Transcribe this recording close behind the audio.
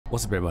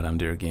What's up, everybody? I'm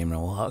Dear Gamer.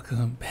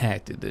 Welcome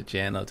back to the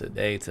channel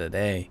today.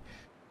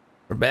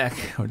 We're back.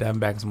 We're diving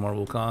back into more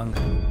Wukong.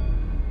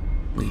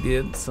 We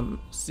did some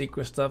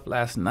secret stuff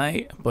last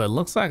night, but it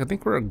looks like I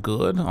think we're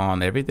good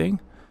on everything.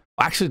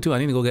 Actually, too, I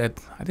think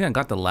I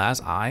got the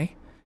last eye.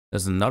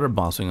 There's another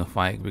boss we can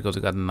fight because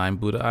we got the 9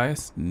 Buddha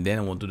eyes. And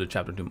then we'll do the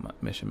chapter 2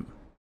 mission.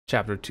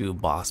 Chapter 2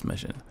 boss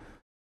mission.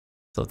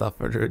 So without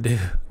further ado,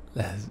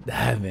 let's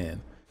dive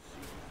in.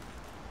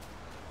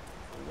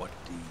 What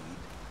deed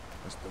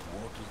must the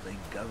waters they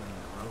go and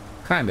grow?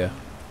 Kinda. For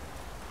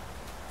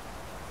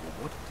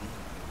what deed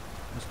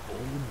must all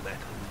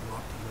matter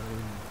not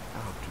known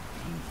how to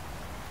be?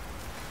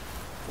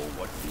 For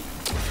what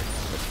deed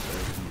must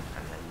burden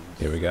hands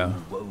Here we go.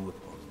 woe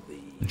upon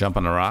thee? Jump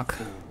on the rock.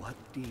 For what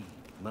deed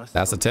must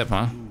That's the tip,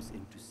 huh?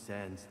 into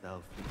sands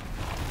thou flee?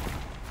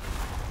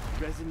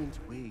 Resonant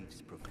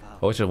waves profound.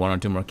 I wish there were 1 or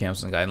 2 more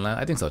camps in Guideland.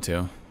 I think so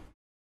too.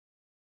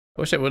 I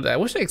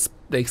wish they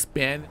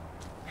expand.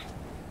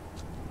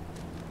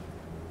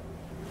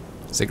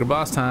 Secret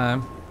boss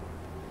time.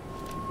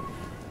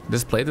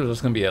 This playthrough is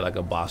gonna be like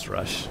a boss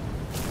rush.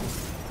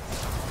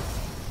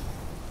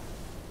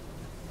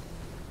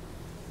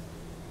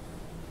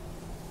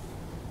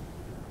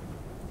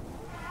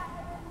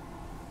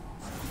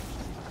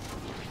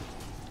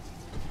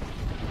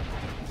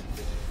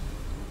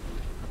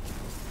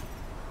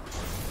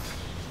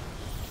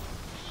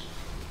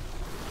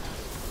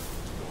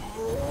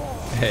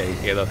 Hey,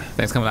 Gato,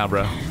 thanks for coming out,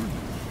 bro.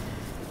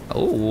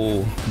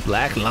 Oh,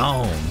 Black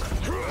Loong.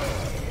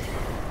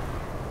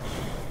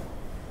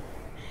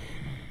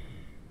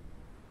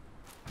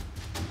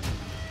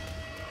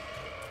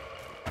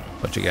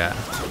 What you got?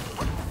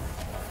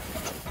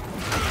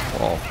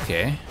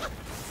 Okay.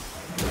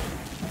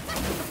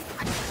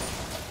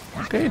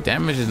 Okay,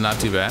 damage is not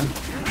too bad.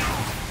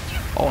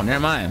 Oh,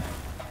 never mind.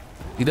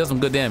 He does some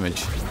good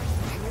damage.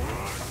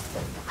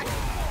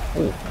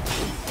 Oh.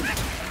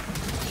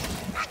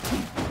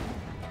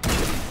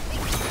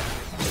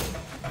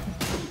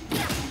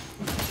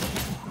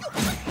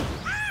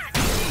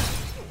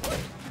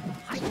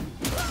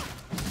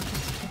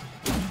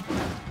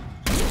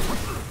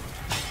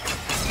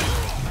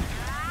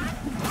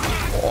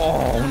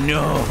 Oh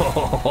no,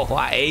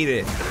 I ate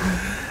it.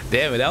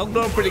 Damn it, that was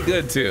going pretty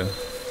good too.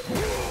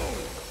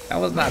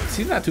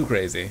 She's not too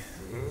crazy.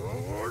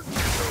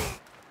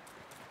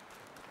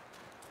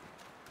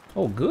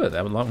 Oh good,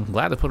 I'm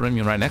glad to put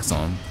Remy right next to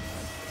him.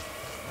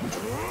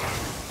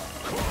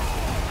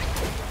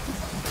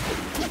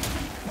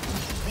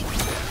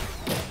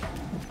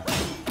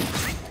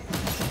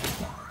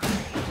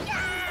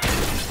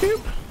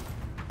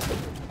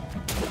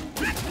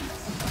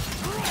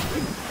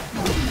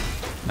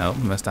 Nope,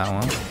 missed that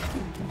one.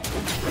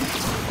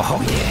 Oh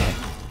yeah.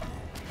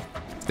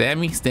 Stab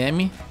me, stab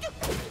me.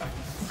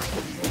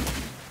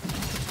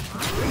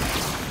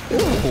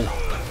 Ooh.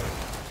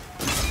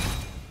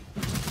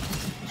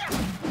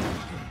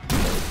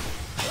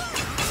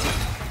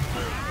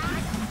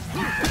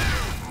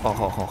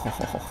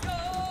 Oh.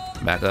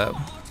 Back up.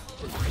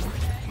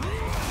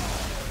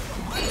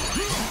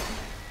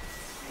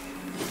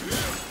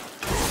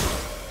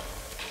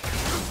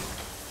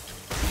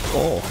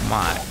 Oh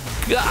my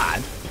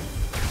God.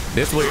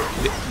 This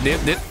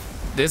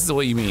is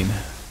what you mean.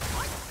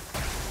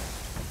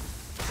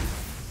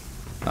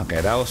 Okay,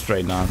 that was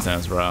straight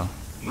nonsense, bro.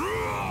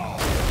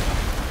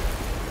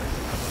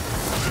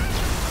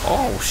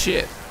 Oh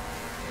shit.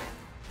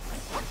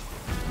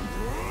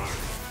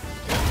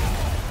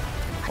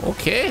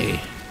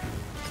 Okay.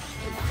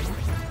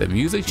 The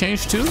music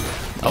changed too?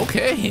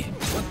 Okay.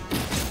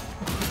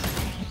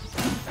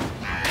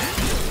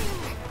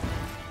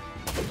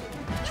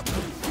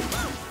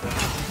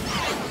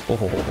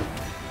 Oh.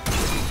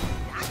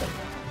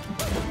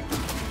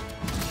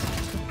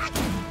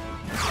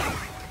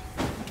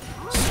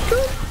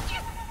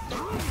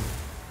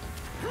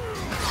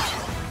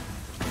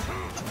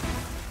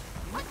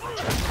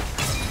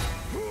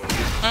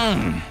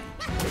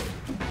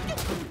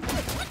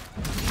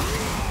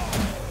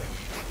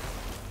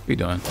 What are you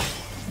doing?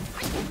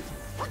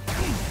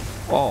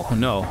 Oh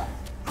no.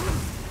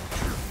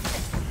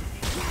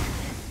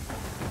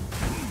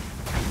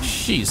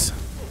 Jeez.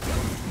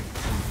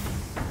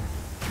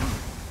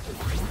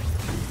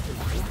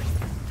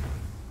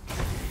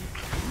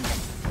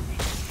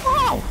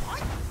 Oh.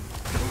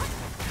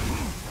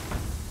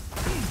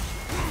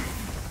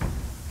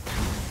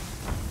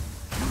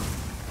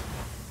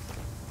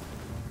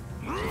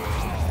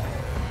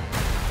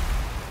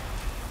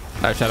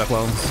 Alright, shadow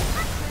clones.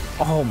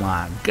 Oh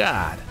my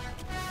God.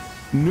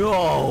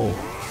 No.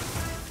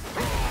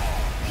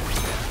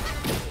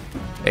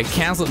 It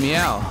canceled me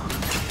out.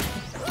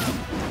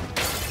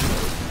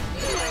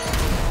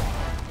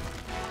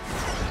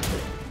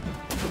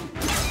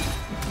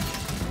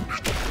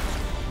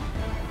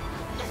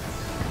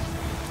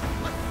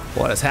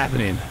 What is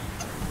happening?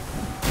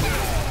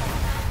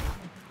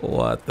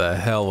 What the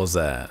hell was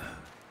that?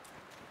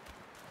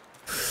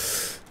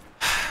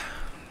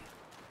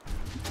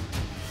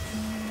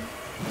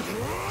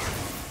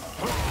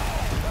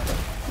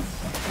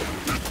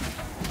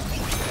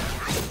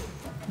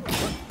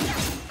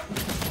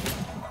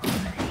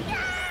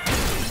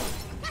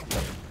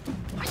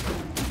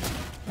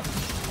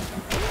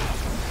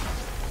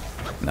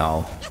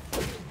 no.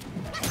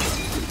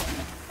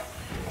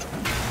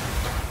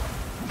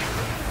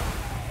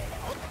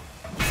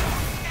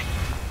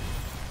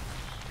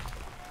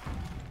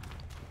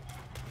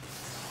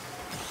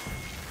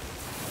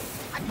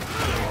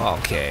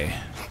 Okay.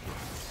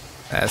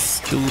 That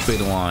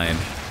stupid one.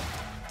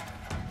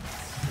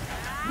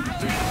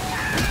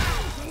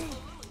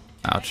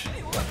 Ouch.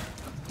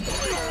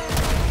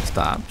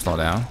 Stop. Slow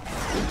down.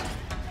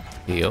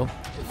 Heal.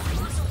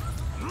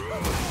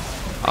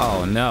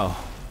 Oh no.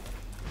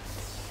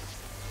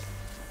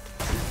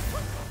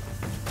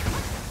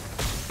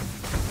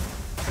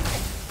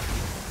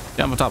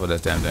 Jump on top of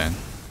this damn thing.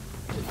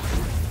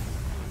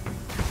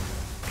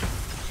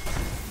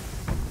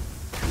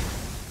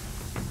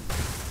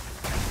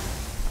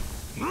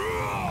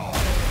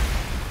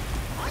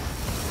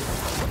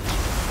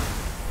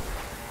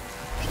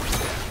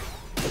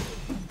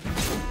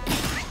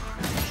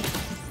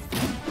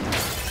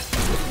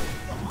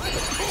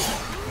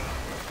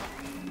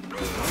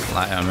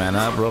 Light a man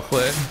up real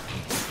quick.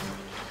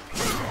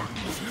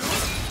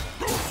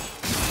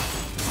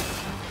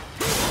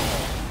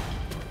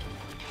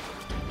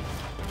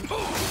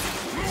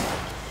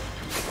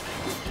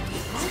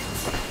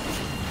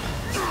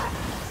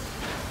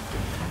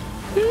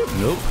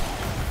 Nope.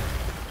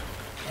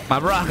 My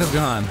rock is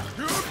gone.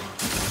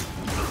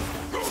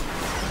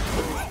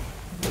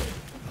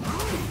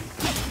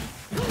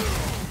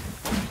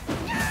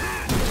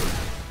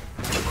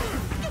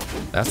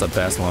 That's the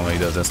best one when he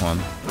does this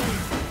one.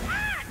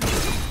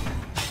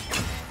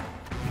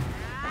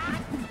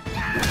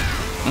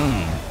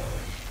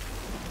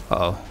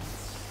 Uh-oh.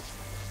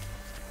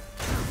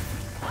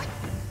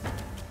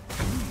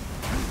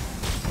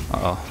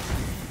 Uh-oh.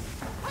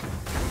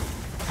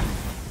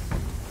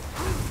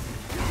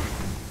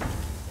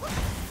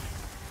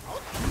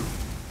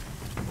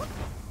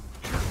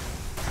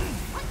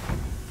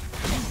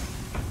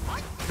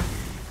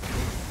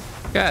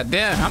 God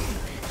damn.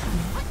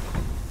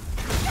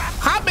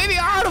 How many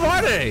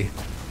are they?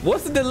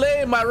 What's the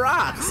delay in my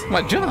rocks?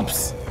 My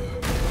jumps?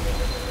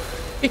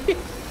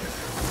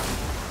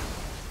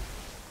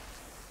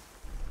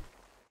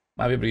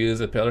 Might be able to use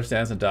a pillar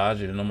stance and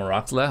dodge if no more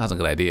rocks left. That's a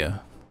good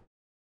idea.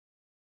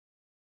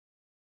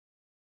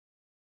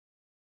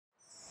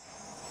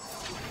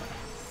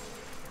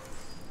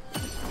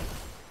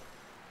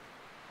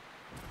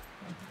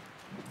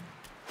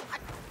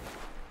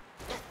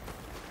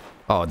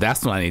 Oh,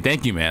 that's what I need.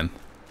 Thank you, man.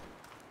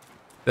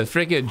 The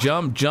freaking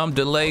jump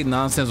delay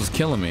nonsense was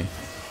killing me.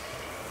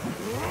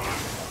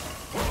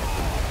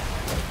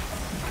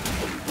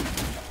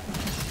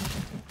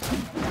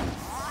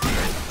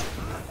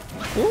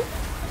 Ooh.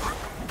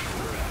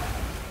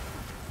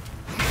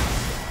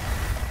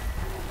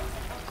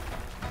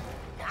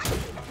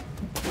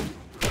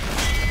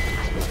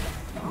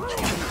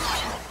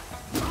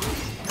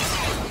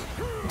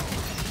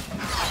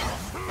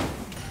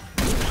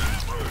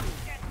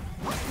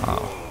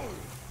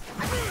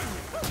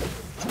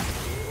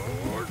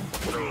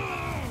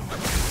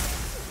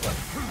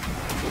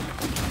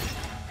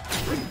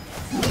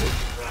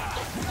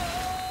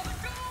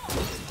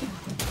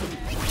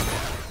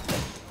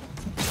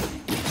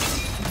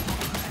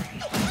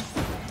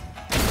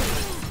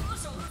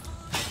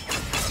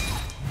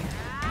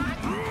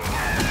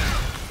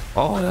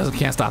 Oh,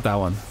 can't stop that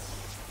one.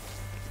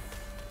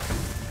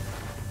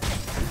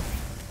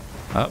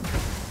 Up.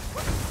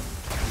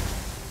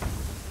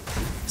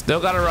 Still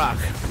got a rock.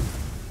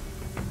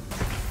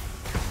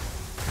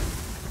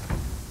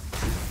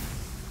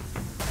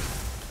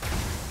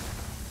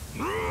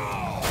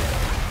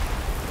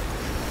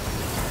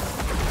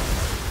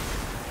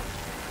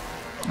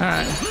 All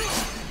right.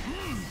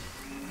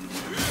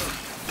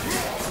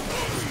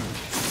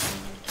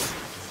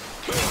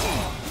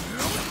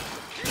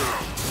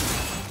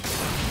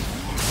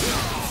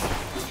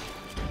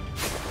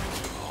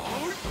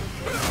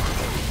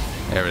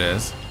 There it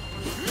is.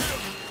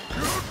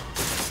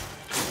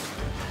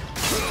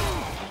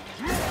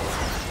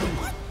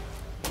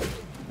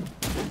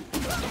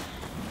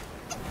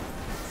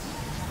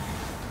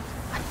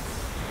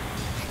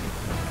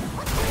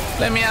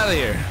 Let me out of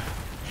here.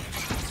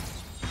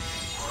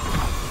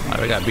 All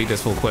right, we gotta beat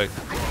this fool quick.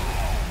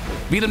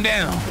 Beat him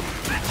down.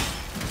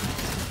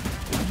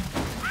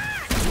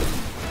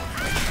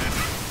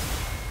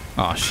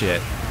 Oh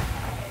shit.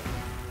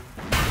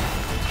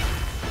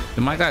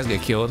 Did my guys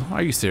get killed?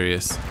 Are you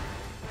serious?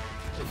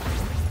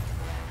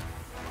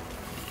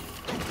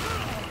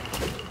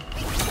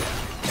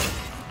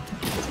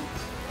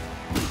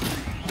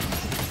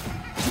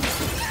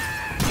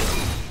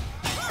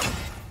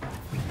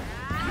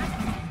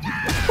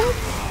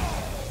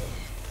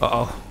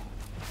 Uh-oh.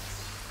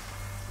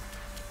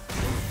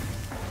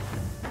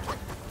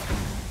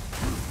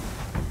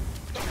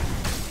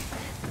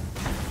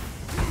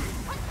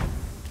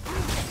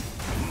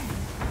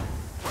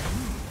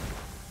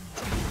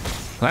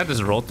 Can I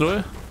just roll through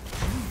it?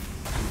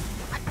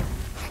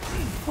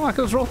 Oh, I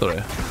can just roll through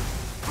it.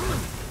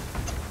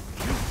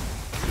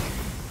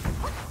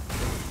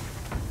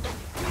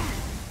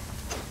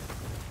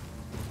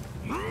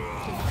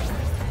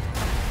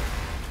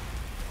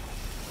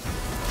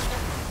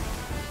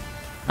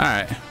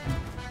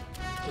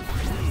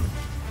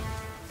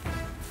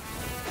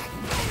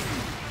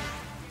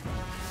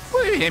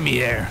 hit me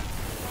there?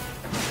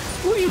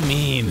 What do you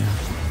mean?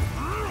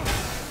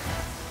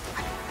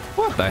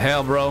 What the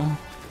hell, bro?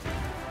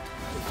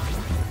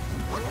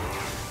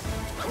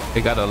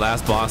 They got the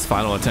last boss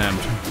final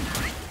attempt.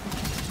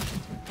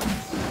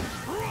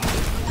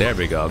 There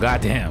we go.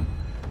 Goddamn.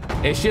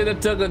 It should have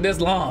took it this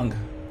long.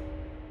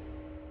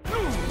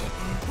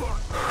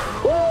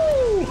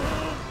 Woo!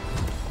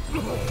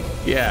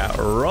 Yeah,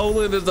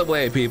 rolling is the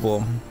way,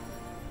 people.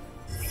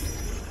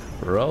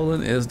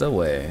 Rolling is the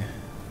way.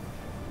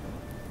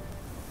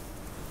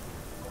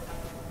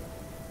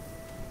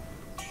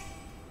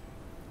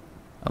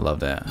 I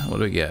love that. What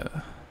do we get?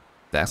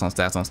 Stacks on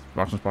sparks on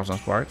sparks on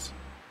sparks.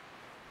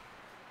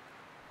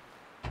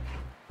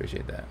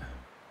 Appreciate that.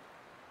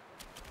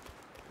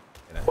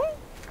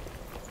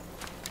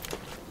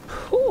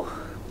 Whew.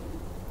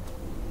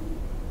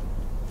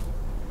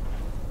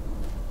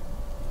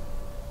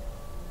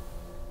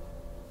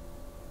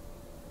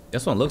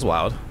 This one looks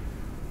wild.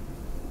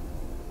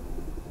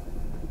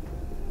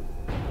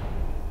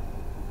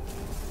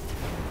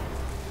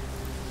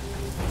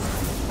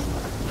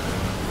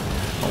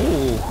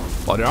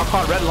 Oh, they're all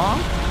called Red Long?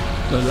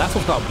 No, the last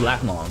one's called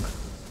Black Long.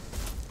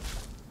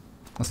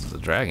 This is a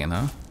dragon,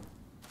 huh?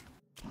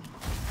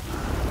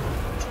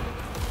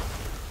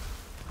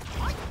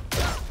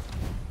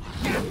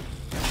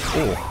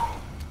 Oh.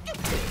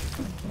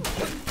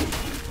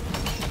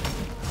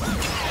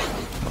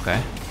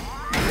 Okay.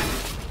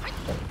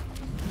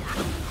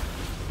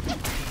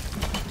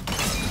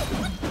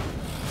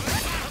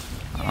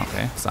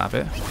 Okay, stop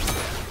it.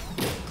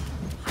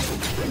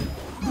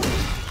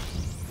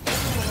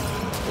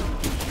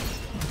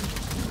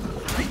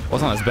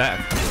 What's on his back?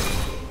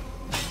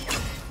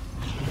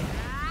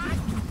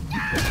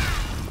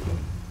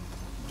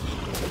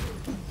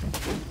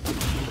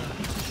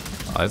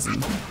 Oh, it's, I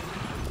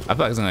feel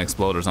like it's gonna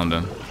explode or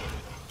something.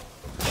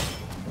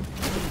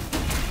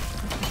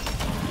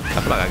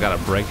 I feel like I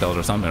gotta break those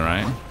or something,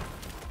 right?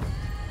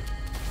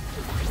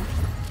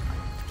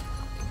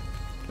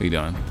 What are you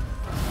doing?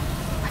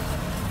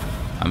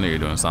 I knew you were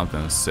doing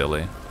something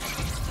silly.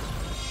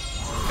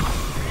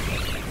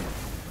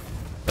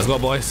 Let's go,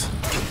 boys.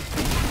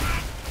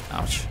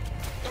 Ouch.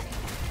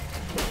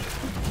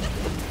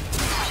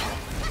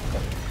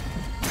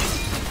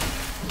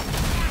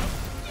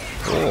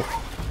 Oh.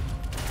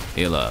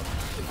 Heal up.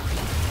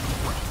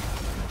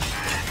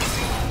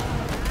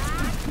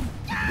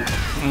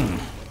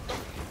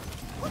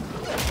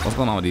 What's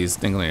going on with these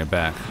things on your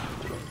back?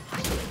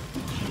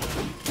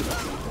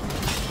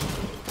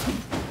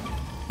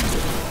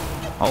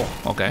 Oh,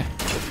 okay.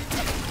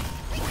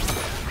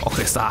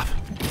 Okay, stop.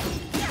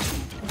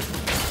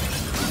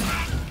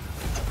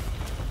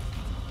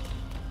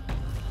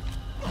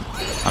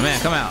 Oh man,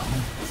 come out.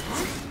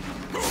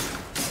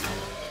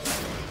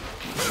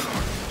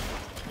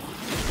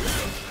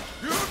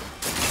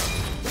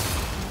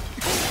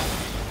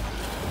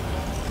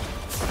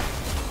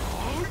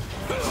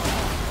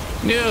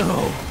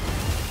 No.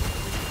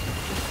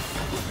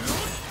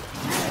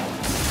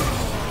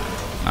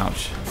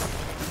 Ouch.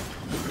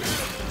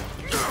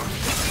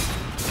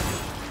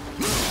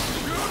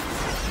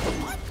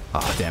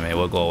 Oh, damn it.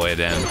 We'll go away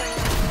then.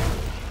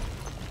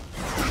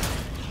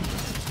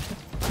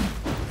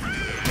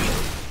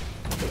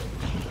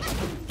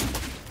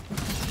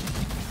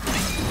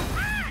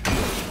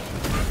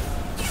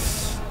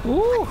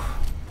 Woo.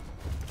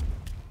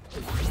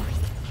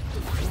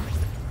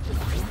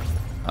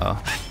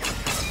 Oh.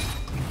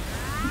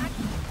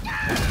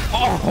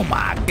 Oh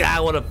my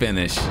God, what a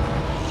finish.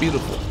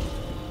 Beautiful.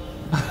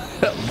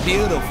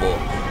 Beautiful.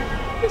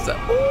 It's a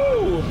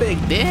ooh, big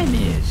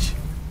damage.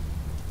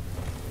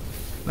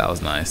 That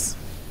was nice.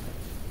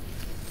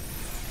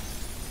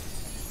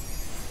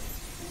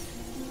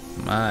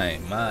 My.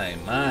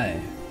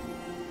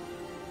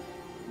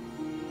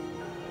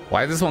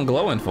 Why is this one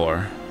glowing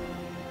for?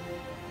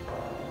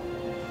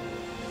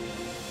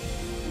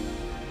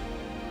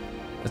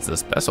 It's a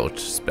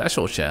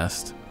special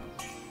chest.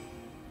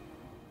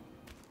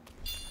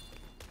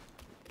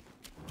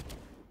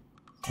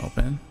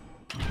 Open.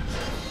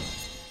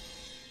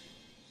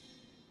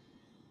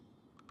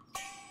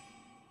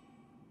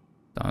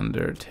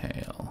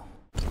 Thundertail.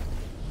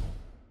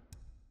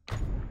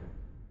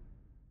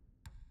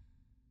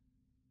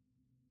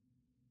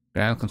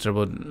 Grant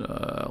considerable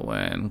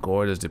when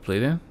gourd is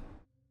depleted.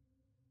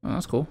 Oh,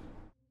 that's cool.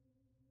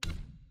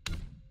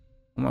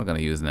 What am I gonna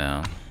use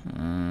now?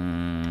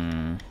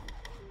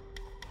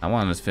 I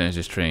want to just finish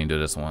this tree and do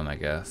this one, I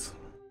guess.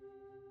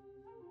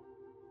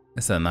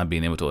 Instead of not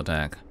being able to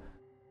attack.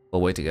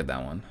 We'll wait to get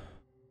that one.